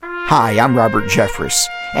Hi, I'm Robert Jeffress,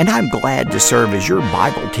 and I'm glad to serve as your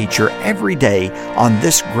Bible teacher every day on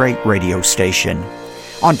this great radio station.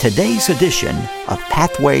 On today's edition of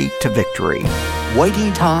Pathway to Victory,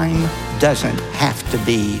 waiting time doesn't have to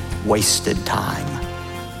be wasted time.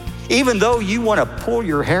 Even though you want to pull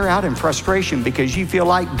your hair out in frustration because you feel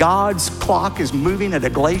like God's clock is moving at a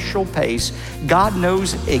glacial pace, God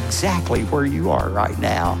knows exactly where you are right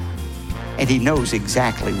now, and He knows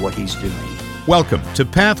exactly what He's doing. Welcome to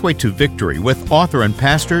Pathway to Victory with author and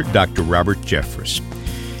pastor Dr. Robert Jeffress.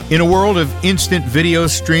 In a world of instant video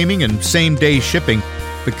streaming and same-day shipping,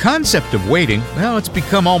 the concept of waiting, it's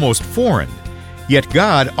become almost foreign. Yet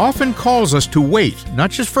God often calls us to wait,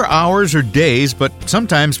 not just for hours or days, but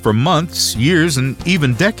sometimes for months, years, and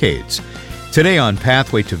even decades. Today on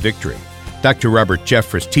Pathway to Victory, Dr. Robert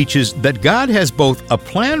Jeffress teaches that God has both a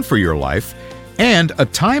plan for your life and a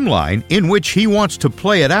timeline in which He wants to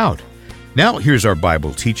play it out. Now, here's our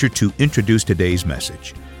Bible teacher to introduce today's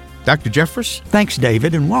message. Dr. Jeffress? Thanks,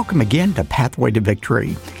 David, and welcome again to Pathway to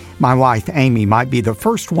Victory. My wife, Amy, might be the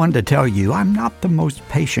first one to tell you I'm not the most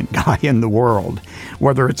patient guy in the world.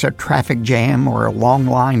 Whether it's a traffic jam or a long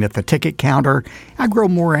line at the ticket counter, I grow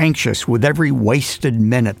more anxious with every wasted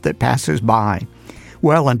minute that passes by.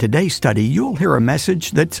 Well, in today's study, you'll hear a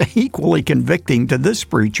message that's equally convicting to this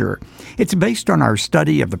preacher. It's based on our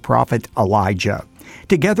study of the prophet Elijah.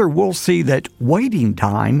 Together, we'll see that waiting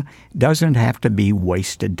time doesn't have to be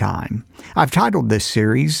wasted time. I've titled this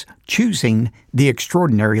series, Choosing the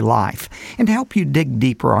Extraordinary Life. And to help you dig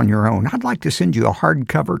deeper on your own, I'd like to send you a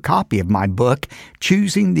hardcover copy of my book,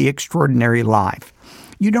 Choosing the Extraordinary Life.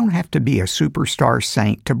 You don't have to be a superstar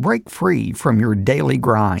saint to break free from your daily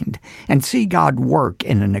grind and see God work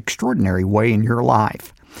in an extraordinary way in your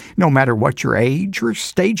life. No matter what your age or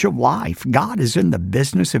stage of life, God is in the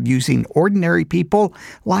business of using ordinary people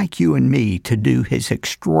like you and me to do His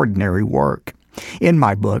extraordinary work. In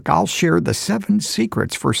my book, I'll share the 7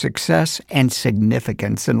 secrets for success and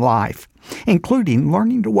significance in life, including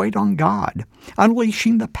learning to wait on God,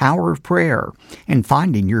 unleashing the power of prayer, and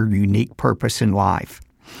finding your unique purpose in life.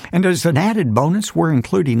 And as an added bonus, we're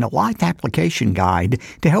including a life application guide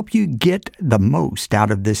to help you get the most out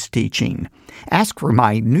of this teaching. Ask for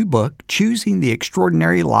my new book, Choosing the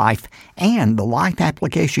Extraordinary Life, and the life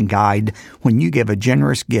application guide when you give a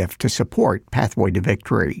generous gift to support Pathway to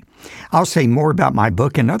Victory. I'll say more about my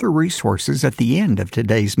book and other resources at the end of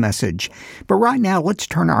today's message. But right now, let's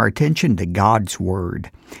turn our attention to God's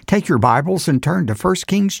Word. Take your Bibles and turn to 1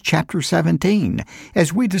 Kings chapter 17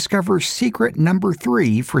 as we discover secret number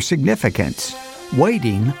 3 for significance,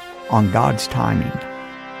 waiting on God's timing.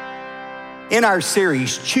 In our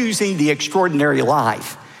series, Choosing the Extraordinary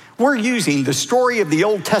Life, we're using the story of the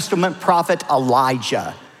Old Testament prophet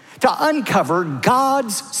Elijah to uncover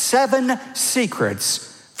God's 7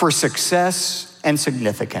 secrets for success and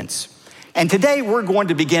significance. And today we're going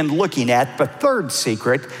to begin looking at the 3rd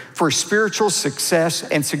secret for spiritual success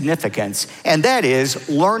and significance, and that is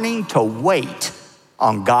learning to wait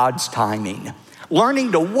on God's timing.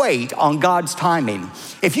 Learning to wait on God's timing.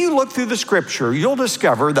 If you look through the scripture, you'll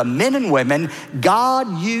discover the men and women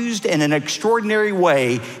God used in an extraordinary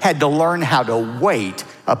way had to learn how to wait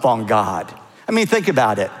upon God. I mean, think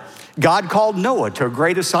about it. God called Noah to a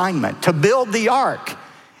great assignment, to build the ark.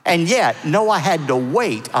 And yet, Noah had to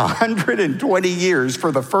wait 120 years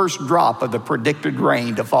for the first drop of the predicted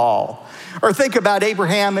rain to fall. Or think about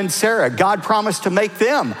Abraham and Sarah. God promised to make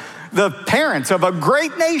them the parents of a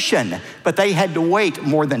great nation, but they had to wait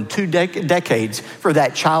more than 2 decades for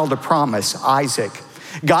that child of promise, Isaac.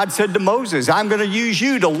 God said to Moses, I'm going to use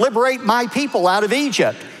you to liberate my people out of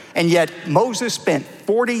Egypt. And yet Moses spent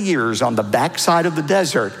 40 years on the backside of the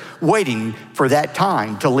desert waiting for that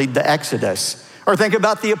time to lead the Exodus. Or think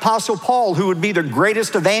about the Apostle Paul, who would be the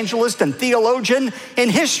greatest evangelist and theologian in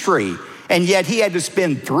history. And yet he had to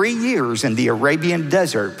spend 3 years in the Arabian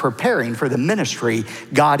desert preparing for the ministry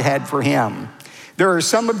God had for him. There are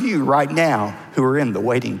some of you right now who are in the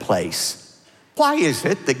waiting place. Why is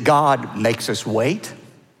it that God makes us wait?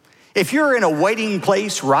 If you're in a waiting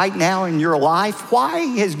place right now in your life, why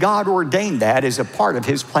has God ordained that as a part of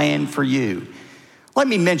His plan for you? Let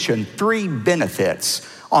me mention 3 benefits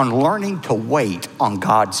on learning to wait on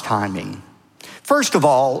God's timing. First of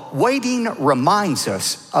all, waiting reminds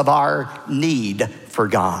us of our need for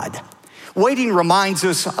God. Waiting reminds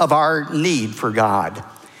us of our need for God.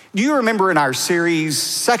 Do you remember in our series,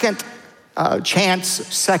 Second Chance,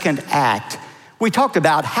 Second Act, we talked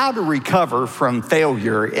about how to recover from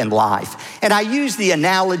failure in life. And I use the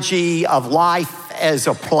analogy of life as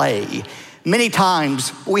a play. Many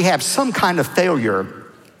times we have some kind of failure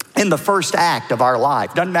in the first act of our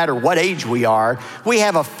life. Doesn't matter what age we are, we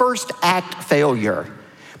have a first act failure.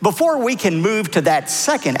 Before we can move to that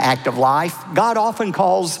second act of life, God often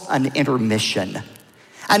calls an intermission.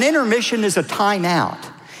 An intermission is a timeout.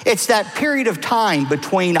 It's that period of time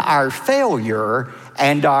between our failure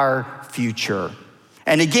and our future.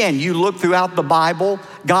 And again, you look throughout the Bible,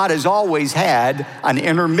 God has always had an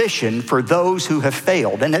intermission for those who have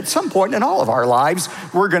failed. And at some point in all of our lives,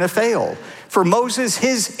 we're going to fail. For Moses,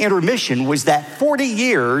 his intermission was that 40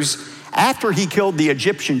 years after he killed the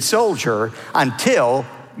Egyptian soldier until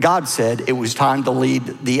God said it was time to lead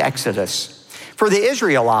the Exodus. For the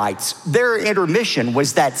Israelites, their intermission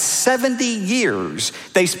was that 70 years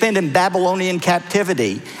they spent in Babylonian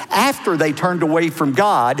captivity after they turned away from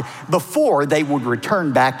God before they would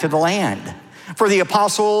return back to the land. For the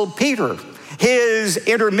Apostle Peter, his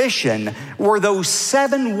intermission were those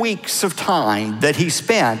 7 weeks of time that he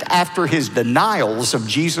spent after his denials of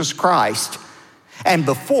Jesus Christ and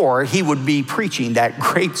before he would be preaching that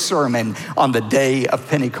great sermon on the day of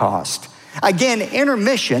Pentecost. Again,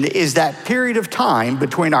 intermission is that period of time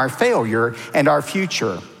between our failure and our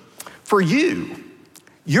future. For you,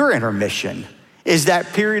 your intermission is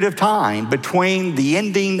that period of time between the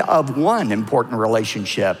ending of one important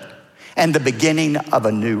relationship and the beginning of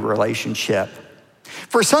a new relationship.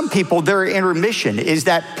 For some people, their intermission is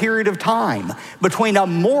that period of time between a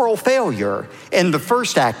moral failure in the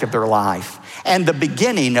first act of their life and the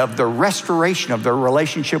beginning of the restoration of their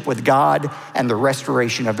relationship with God and the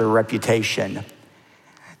restoration of their reputation.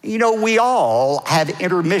 You know, we all have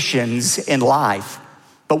intermissions in life,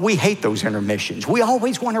 but we hate those intermissions. We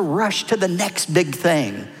always want to rush to the next big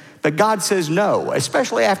thing. But God says no,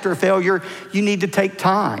 especially after a failure, you need to take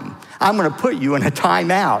time. I'm going to put you in a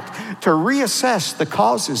timeout to reassess the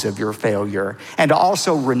causes of your failure and to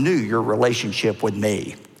also renew your relationship with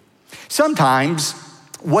me. Sometimes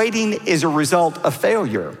waiting is a result of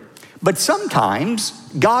failure, but sometimes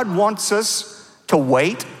God wants us to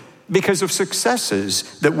wait because of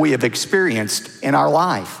successes that we have experienced in our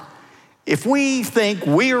life. If we think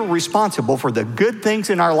we are responsible for the good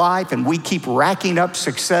things in our life and we keep racking up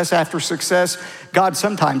success after success, God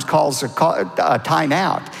sometimes calls a time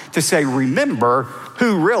out to say, remember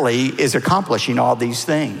who really is accomplishing all these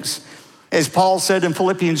things. As Paul said in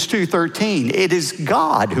Philippians 2:13, it is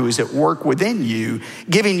God who is at work within you,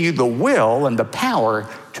 giving you the will and the power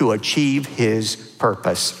to achieve his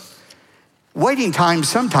purpose. Waiting time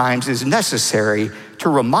sometimes is necessary to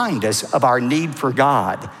remind us of our need for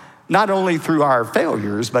God, not only through our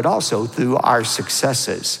failures, but also through our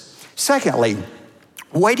successes. Secondly,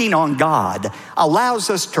 waiting on God allows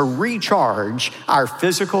us to recharge our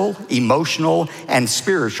physical, emotional, and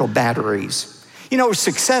spiritual batteries. You know,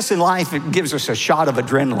 success in life, it gives us a shot of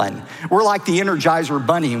adrenaline. We're like the Energizer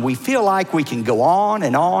Bunny, and we feel like we can go on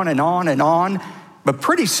and on and on and on, but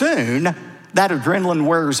pretty soon, that adrenaline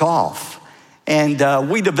wears off. And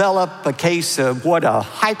we develop a case of what a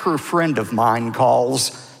hiker friend of mine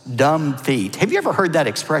calls dumb feet. Have you ever heard that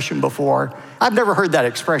expression before? I've never heard that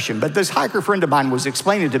expression, but this hiker friend of mine was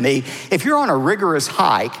explaining to me, if you're on a rigorous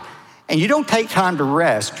hike and you don't take time to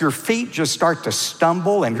rest, your feet just start to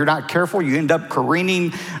stumble, and if you're not careful, you end up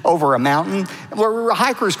careening over a mountain. Well,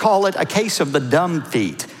 hikers call it a case of the dumb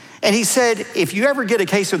feet. And he said, if you ever get a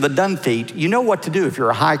case of the dumb feet, you know what to do if you're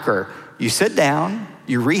a hiker. You sit down,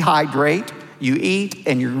 you rehydrate, you eat,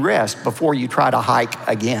 and you rest before you try to hike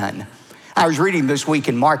again. I was reading this week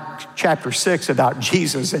in Mark chapter 6 about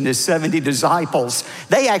Jesus and his 70 disciples.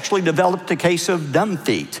 They actually developed a case of dumb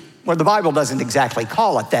feet. Well, the Bible doesn't exactly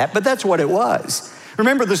call it that, but that's what it was.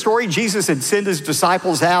 Remember the story? Jesus had sent his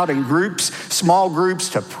disciples out in groups, small groups,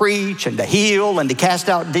 to preach and to heal and to cast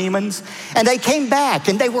out demons. And they came back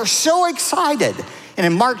and they were so excited. And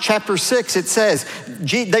in Mark chapter 6, it says,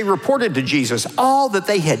 they reported to Jesus all that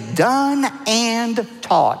they had done and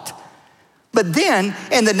taught. But then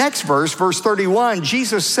in the next verse, verse 31,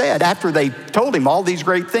 Jesus said, after they told him all these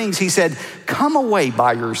great things, he said, come away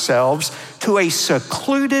by yourselves to a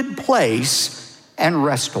secluded place and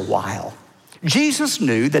rest a while. Jesus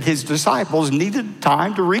knew that his disciples needed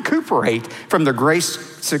time to recuperate from the great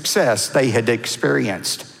success they had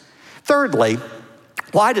experienced. Thirdly,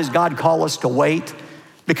 why does God call us to wait?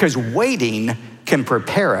 Because waiting can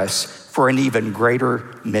prepare us for an even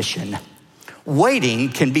greater mission. Waiting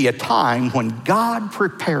can be a time when God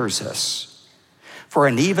prepares us for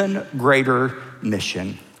an even greater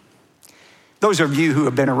mission. Those of you who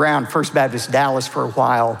have been around First Baptist Dallas for a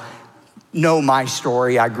while know my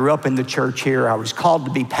story. I grew up in the church here. I was called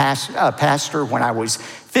to be a pastor when I was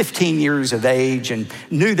 15 years of age and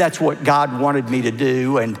knew that's what God wanted me to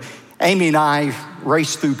do. And Amy and I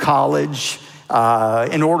raced through college,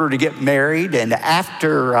 in order to get married. And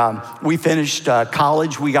after we finished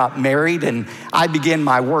college, we got married, and I began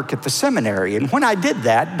my work at the seminary. And when I did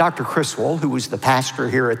that, Dr. Criswell, who was the pastor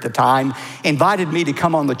here at the time, invited me to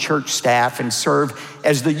come on the church staff and serve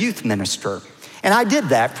as the youth minister. And I did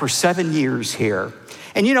that for 7 years here.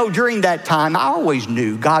 And during that time, I always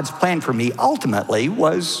knew God's plan for me ultimately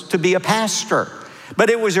was to be a pastor. But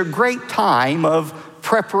it was a great time of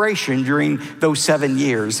preparation during those 7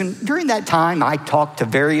 years. And during that time, I talked to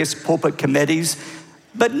various pulpit committees,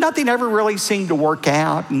 but nothing ever really seemed to work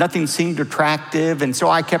out. Nothing seemed attractive. And so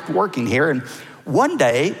I kept working here. And one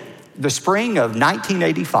day, the spring of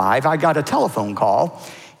 1985, I got a telephone call.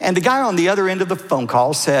 And the guy on the other end of the phone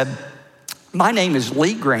call said, "My name is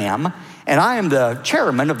Lee Graham, and I am the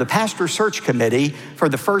chairman of the pastor search committee for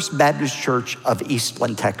the First Baptist Church of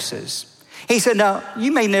Eastland, Texas." He said, "Now,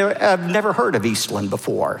 you may have never heard of Eastland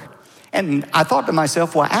before." And I thought to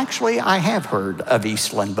myself, well, actually, I have heard of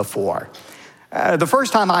Eastland before. The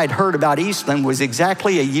first time I'd heard about Eastland was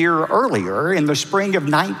exactly a year earlier in the spring of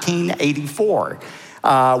 1984.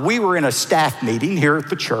 We were in a staff meeting here at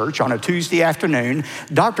the church on a Tuesday afternoon.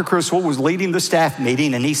 Dr. Criswell was leading the staff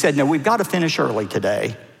meeting, and he said, "No, we've got to finish early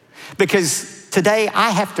today, because today I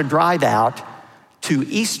have to drive out to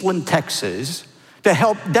Eastland, Texas, to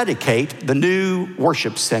help dedicate the new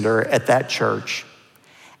worship center at that church."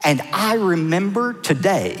 And I remember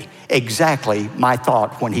today exactly my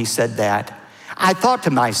thought when he said that. I thought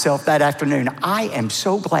to myself that afternoon, I am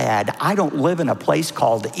so glad I don't live in a place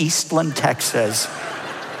called Eastland, Texas.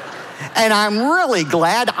 And I'm really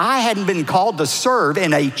glad I hadn't been called to serve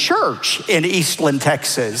in a church in Eastland,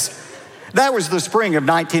 Texas. That was the spring of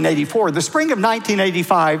 1984. The spring of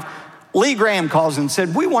 1985, Lee Graham calls and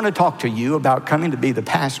said, "We want to talk to you about coming to be the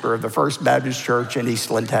pastor of the First Baptist Church in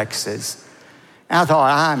Eastland, Texas." And I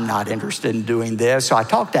thought, I'm not interested in doing this. So I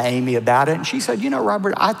talked to Amy about it, and she said,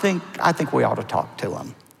 "Robert, I think we ought to talk to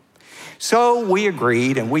him." So we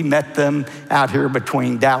agreed, and we met them out here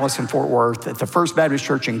between Dallas and Fort Worth at the First Baptist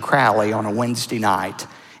Church in Crowley on a Wednesday night.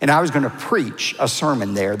 And I was going to preach a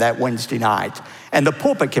sermon there that Wednesday night. And the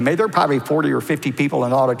pulpit committee, there were probably 40 or 50 people in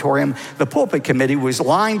the auditorium. The pulpit committee was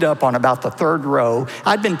lined up on about the third row.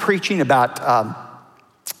 I'd been preaching about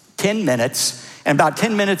 10 minutes. And about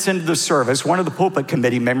 10 minutes into the service, one of the pulpit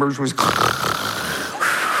committee members was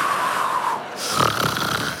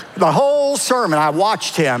the whole sermon. I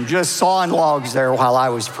watched him just sawing logs there while I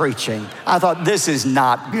was preaching. I thought, this is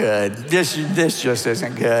not good. This just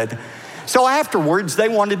isn't good. So afterwards, they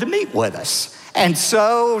wanted to meet with us. And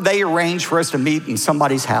so they arranged for us to meet in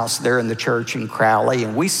somebody's house there in the church in Crowley.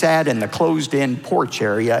 And we sat in the closed-in porch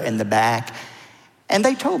area in the back. And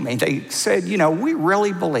they told me, they said, "We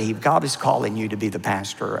really believe God is calling you to be the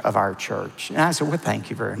pastor of our church." And I said, "Well, thank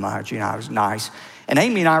you very much." It was nice. And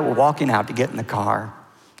Amy and I were walking out to get in the car.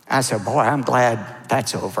 I said, "Boy, I'm glad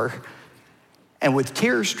that's over." And with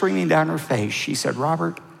tears streaming down her face, she said,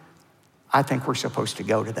 "Robert, I think we're supposed to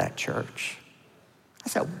go to that church." I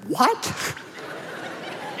said, "What?"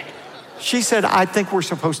 She said, "I think we're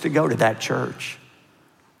supposed to go to that church."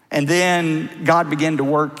 And then God began to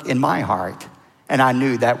work in my heart. And I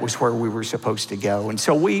knew that was where we were supposed to go. And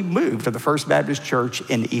so we moved to the First Baptist Church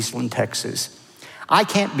in Eastland, Texas. I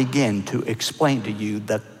can't begin to explain to you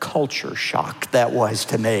the culture shock that was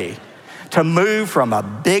to me. To move from a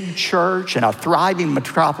big church in a thriving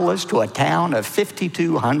metropolis to a town of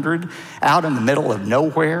 5,200 out in the middle of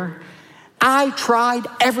nowhere. I tried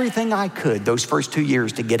everything I could those first 2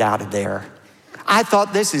 years to get out of there. I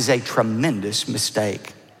thought, this is a tremendous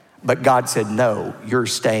mistake. But God said, "No, you're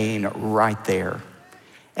staying right there."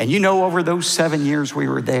 And over those 7 years we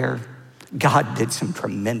were there, God did some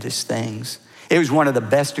tremendous things. It was one of the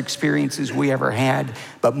best experiences we ever had.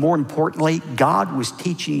 But more importantly, God was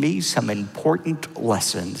teaching me some important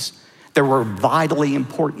lessons that were vitally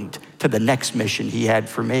important to the next mission he had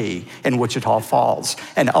for me in Wichita Falls,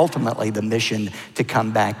 and ultimately the mission to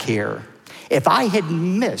come back here. If I had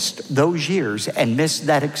missed those years and missed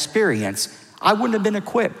that experience, I wouldn't have been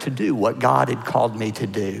equipped to do what God had called me to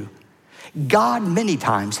do. God many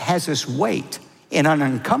times has us wait in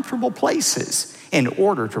uncomfortable places in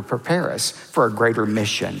order to prepare us for a greater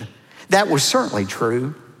mission. That was certainly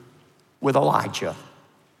true with Elijah.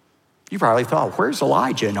 You probably thought, where's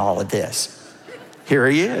Elijah in all of this? Here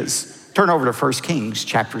he is. Turn over to 1 Kings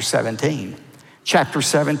chapter 17. Chapter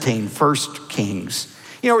 17, 1 Kings.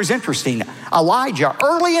 It was interesting. Elijah,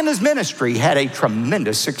 early in his ministry, had a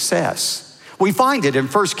tremendous success. We find it in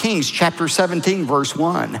 1 Kings chapter 17, verse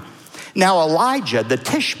 1. "Now Elijah the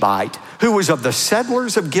Tishbite, who was of the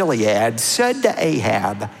settlers of Gilead, said to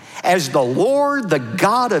Ahab, As the Lord, the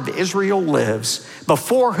God of Israel lives,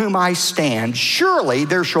 before whom I stand, surely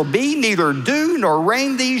there shall be neither dew nor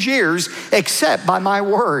rain these years except by my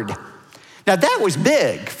word. Now that was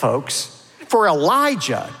big, folks, for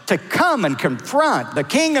Elijah to come and confront the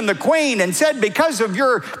king and the queen and said, because of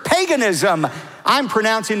your paganism, I'm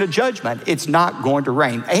pronouncing a judgment. It's not going to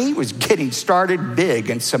rain. He was getting started big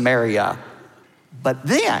in Samaria. But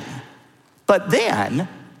then,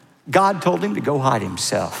 God told him to go hide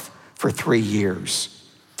himself for 3 years.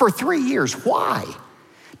 For 3 years. Why?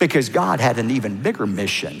 Because God had an even bigger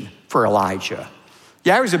mission for Elijah.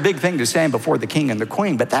 Yeah, it was a big thing to stand before the king and the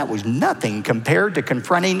queen, but that was nothing compared to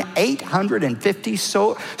confronting 850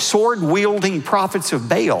 sword-wielding prophets of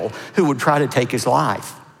Baal who would try to take his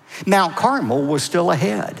life. Mount Carmel was still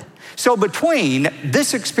ahead. So between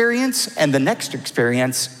this experience and the next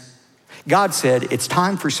experience, God said, it's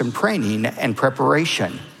time for some training and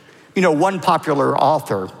preparation. You know, one popular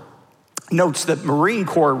author notes that Marine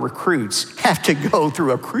Corps recruits have to go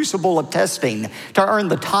through a crucible of testing to earn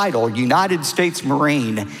the title United States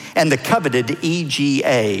Marine and the coveted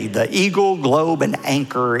EGA, the Eagle, Globe, and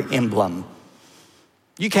Anchor emblem.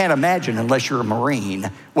 You can't imagine, unless you're a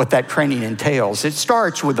Marine, what that training entails. It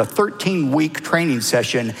starts with a 13-week training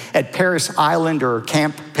session at Paris Island or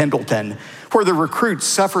Camp Pendleton, where the recruits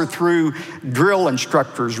suffer through drill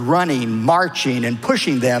instructors running, marching, and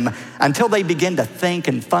pushing them until they begin to think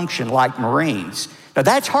and function like Marines. Now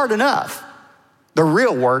that's hard enough. The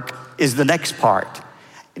real work is the next part.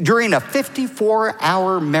 During a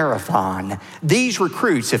 54-hour marathon, these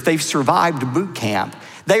recruits, if they've survived boot camp,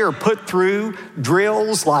 they are put through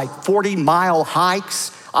drills like 40-mile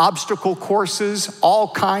hikes, obstacle courses, all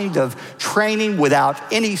kind of training without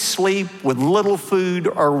any sleep, with little food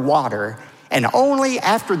or water. And only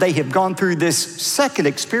after they have gone through this second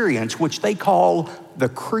experience, which they call the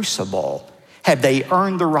crucible, have they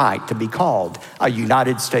earned the right to be called a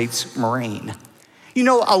United States Marine. You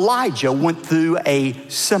know, Elijah went through a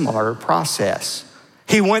similar process.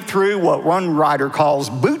 He went through what one writer calls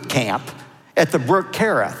boot camp at the brook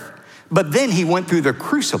Kerith, but then he went through the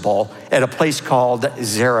crucible at a place called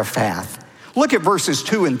Zarephath. Look at verses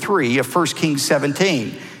 2 and 3 of 1 Kings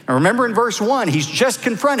 17. Now remember, in verse 1, he's just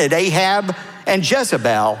confronted Ahab and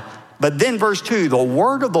Jezebel. But then verse 2, the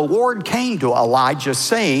word of the Lord came to Elijah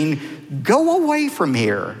saying, go away from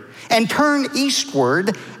here and turn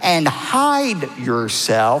eastward and hide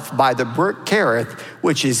yourself by the brook Kerith,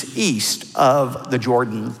 which is east of the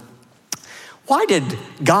Jordan. Why did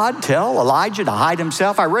God tell Elijah to hide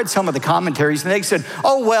himself? I read some of the commentaries and they said,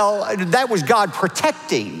 oh, well, that was God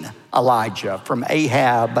protecting Elijah from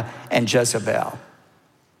Ahab and Jezebel.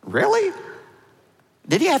 Really?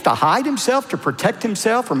 Did he have to hide himself to protect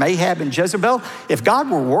himself from Ahab and Jezebel? If God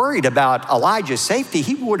were worried about Elijah's safety,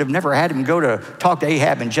 he would have never had him go to talk to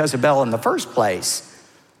Ahab and Jezebel in the first place.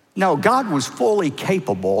 No, God was fully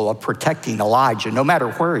capable of protecting Elijah no matter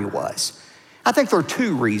where he was. I think there are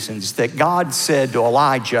two reasons that God said to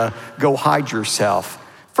Elijah, go hide yourself.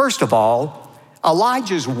 First of all,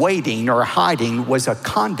 Elijah's waiting or hiding was a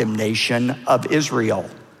condemnation of Israel.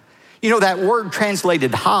 You know, that word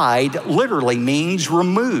translated hide literally means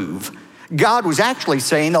remove. God was actually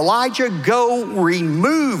saying, Elijah, go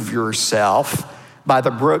remove yourself by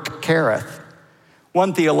the brook Kerith.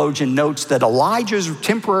 One theologian notes that Elijah's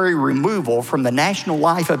temporary removal from the national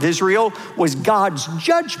life of Israel was God's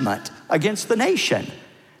judgment against the nation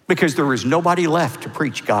because there was nobody left to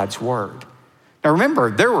preach God's word. Now remember,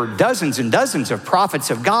 there were dozens and dozens of prophets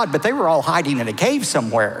of God, but they were all hiding in a cave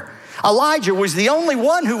somewhere. Elijah was the only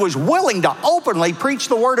one who was willing to openly preach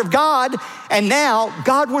the word of God, and now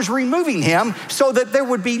God was removing him so that there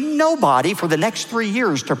would be nobody for the next 3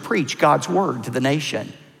 years to preach God's word to the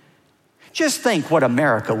nation. Just think what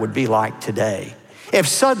America would be like today if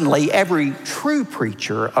suddenly every true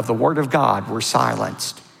preacher of the word of God were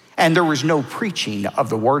silenced and there was no preaching of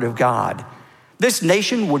the word of God. This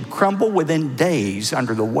nation would crumble within days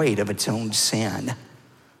under the weight of its own sin.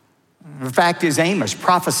 The fact is, Amos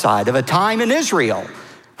prophesied of a time in Israel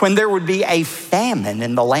when there would be a famine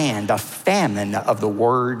in the land, a famine of the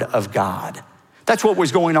word of God. That's what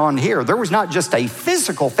was going on here. There was not just a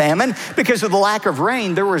physical famine because of the lack of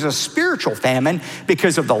rain. There was a spiritual famine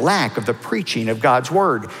because of the lack of the preaching of God's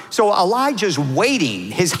word. So Elijah's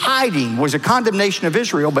waiting, his hiding was a condemnation of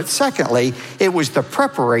Israel. But secondly, it was the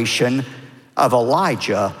preparation of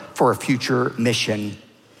Elijah for a future mission.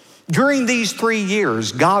 During these 3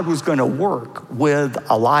 years, God was going to work with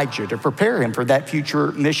Elijah to prepare him for that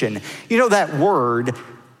future mission. You know that word,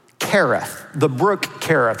 Kerith, the brook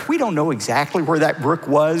Kerith. We don't know exactly where that brook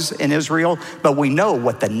was in Israel, but we know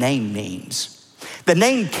what the name means. The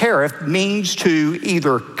name Cherith means to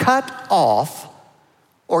either cut off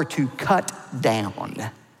or to cut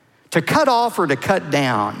down. To cut off or to cut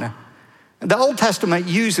down. The Old Testament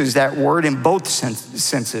uses that word in both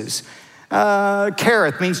senses.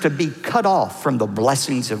 Cherith means to be cut off from the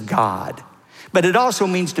blessings of God, but it also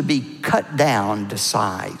means to be cut down to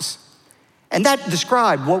size. And that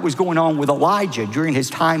described what was going on with Elijah during his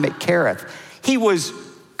time at Cherith. He was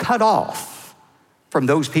cut off from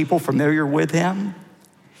those people familiar with him.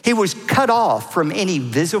 He was cut off from any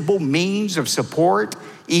visible means of support,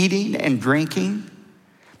 eating and drinking.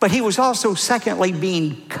 But he was also, secondly,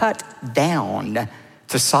 being cut down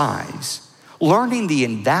to size, learning the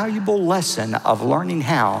invaluable lesson of learning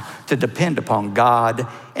how to depend upon God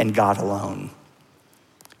and God alone.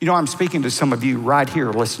 You know, I'm speaking to some of you right here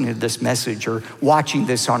listening to this message or watching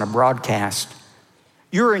this on a broadcast.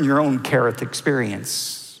 You're in your own Cherith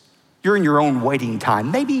experience. You're in your own waiting time.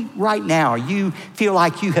 Maybe right now you feel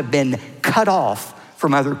like you have been cut off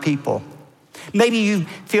from other people. Maybe you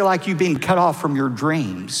feel like you've been cut off from your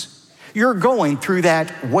dreams. You're going through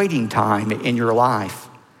that waiting time in your life.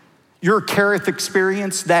 Your Cherith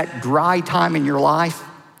experience, that dry time in your life,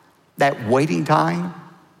 that waiting time,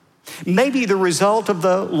 maybe the result of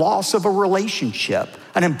the loss of a relationship,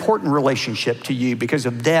 an important relationship to you because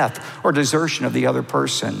of death or desertion of the other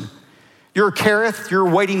person. Your Cherith, your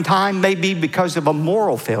waiting time may be because of a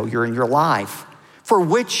moral failure in your life for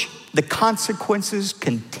which the consequences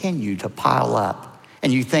continue to pile up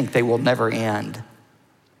and you think they will never end.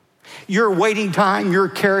 Your waiting time, your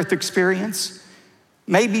Cherith experience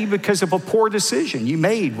may be because of a poor decision you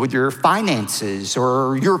made with your finances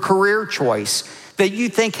or your career choice that you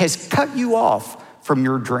think has cut you off from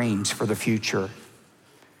your dreams for the future.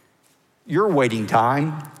 Your waiting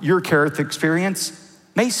time, your Cherith experience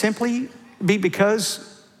may simply be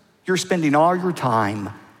because you're spending all your time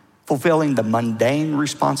fulfilling the mundane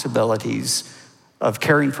responsibilities of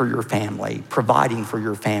caring for your family, providing for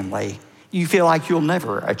your family. You feel like you'll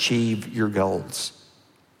never achieve your goals.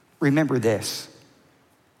 Remember this,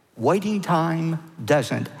 waiting time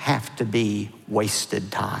doesn't have to be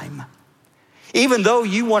wasted time. Even though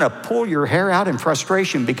you want to pull your hair out in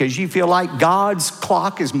frustration because you feel like God's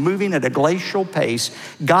clock is moving at a glacial pace,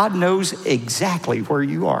 God knows exactly where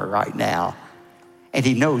you are right now, and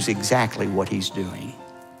he knows exactly what he's doing.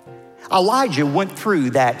 Elijah went through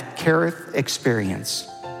that Cherith experience,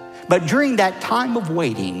 but during that time of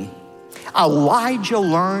waiting, Elijah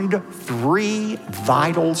learned 3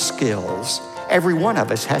 vital skills every one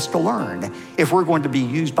of us has to learn if we're going to be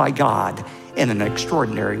used by God in an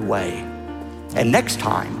extraordinary way. And next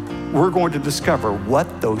time, we're going to discover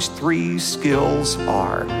what those 3 skills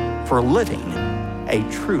are for living a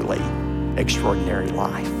truly extraordinary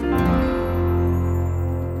life.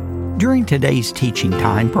 During today's teaching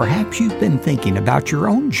time, perhaps you've been thinking about your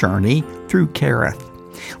own journey through Cherith.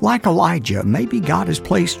 Like Elijah, maybe God has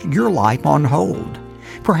placed your life on hold.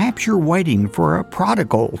 Perhaps you're waiting for a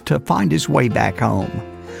prodigal to find his way back home.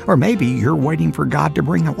 Or maybe you're waiting for God to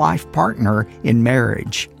bring a life partner in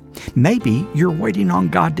marriage. Maybe you're waiting on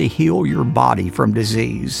God to heal your body from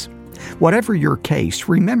disease. Whatever your case,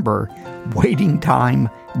 remember, waiting time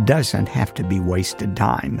doesn't have to be wasted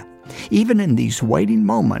time. Even in these waiting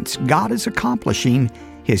moments, God is accomplishing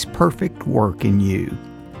his perfect work in you.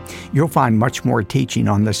 You'll find much more teaching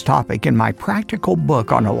on this topic in my practical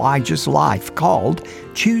book on Elijah's life called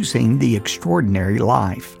Choosing the Extraordinary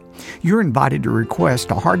Life. You're invited to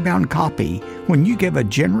request a hardbound copy when you give a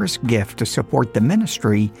generous gift to support the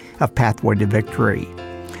ministry of Pathway to Victory.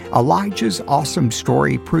 Elijah's awesome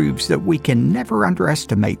story proves that we can never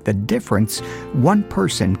underestimate the difference one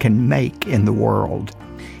person can make in the world.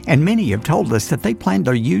 And many have told us that they plan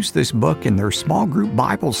to use this book in their small group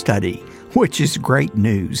Bible study, which is great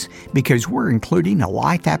news because we're including a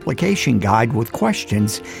life application guide with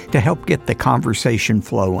questions to help get the conversation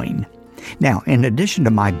flowing. Now, in addition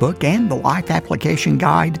to my book and the life application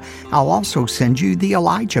guide, I'll also send you the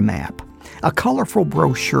Elijah map, a colorful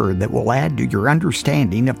brochure that will add to your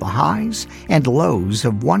understanding of the highs and lows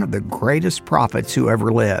of one of the greatest prophets who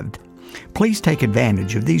ever lived. Please take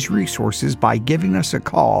advantage of these resources by giving us a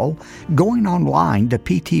call, going online to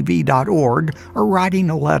ptv.org, or writing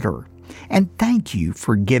a letter. And thank you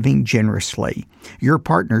for giving generously. Your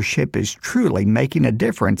partnership is truly making a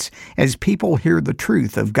difference as people hear the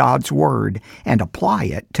truth of God's Word and apply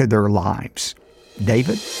it to their lives.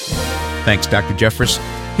 David? Thanks, Dr. Jeffress.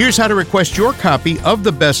 Here's how to request your copy of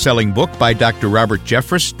the best-selling book by Dr. Robert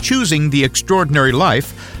Jeffress, Choosing the Extraordinary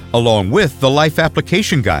Life, along with the Life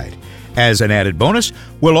Application Guide. As an added bonus,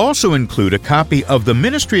 we'll also include a copy of the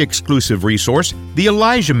ministry-exclusive resource, the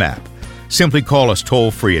Elijah Map. Simply call us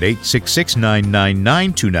toll-free at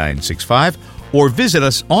 866-999-2965 or visit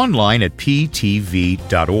us online at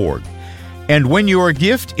ptv.org. And when your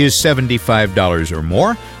gift is $75 or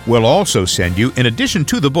more, we'll also send you, in addition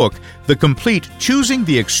to the book, the complete Choosing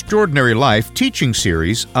the Extraordinary Life teaching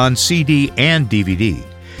series on CD and DVD.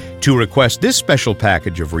 To request this special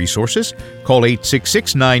package of resources, call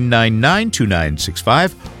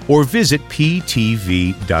 866-999-2965 or visit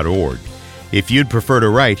ptv.org. If you'd prefer to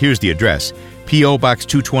write, here's the address: P.O. Box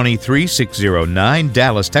 223, 609,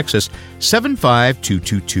 Dallas, Texas,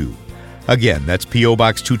 75222. Again, that's P.O.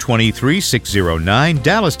 Box 223, 609,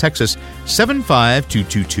 Dallas, Texas,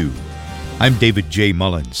 75222. I'm David J.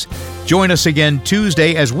 Mullins. Join us again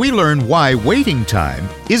Tuesday as we learn why waiting time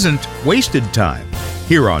isn't wasted time,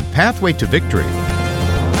 here on Pathway to Victory.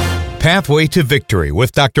 Pathway to Victory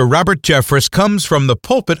with Dr. Robert Jeffress comes from the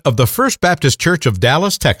pulpit of the First Baptist Church of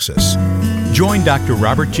Dallas, Texas. Join Dr.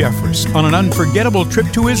 Robert Jeffress on an unforgettable trip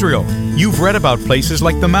to Israel. You've read about places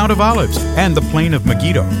like the Mount of Olives and the Plain of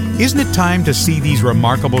Megiddo. Isn't it time to see these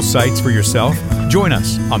remarkable sights for yourself? Join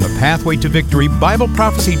us on the Pathway to Victory Bible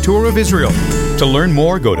Prophecy Tour of Israel. To learn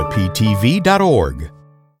more, go to ptv.org.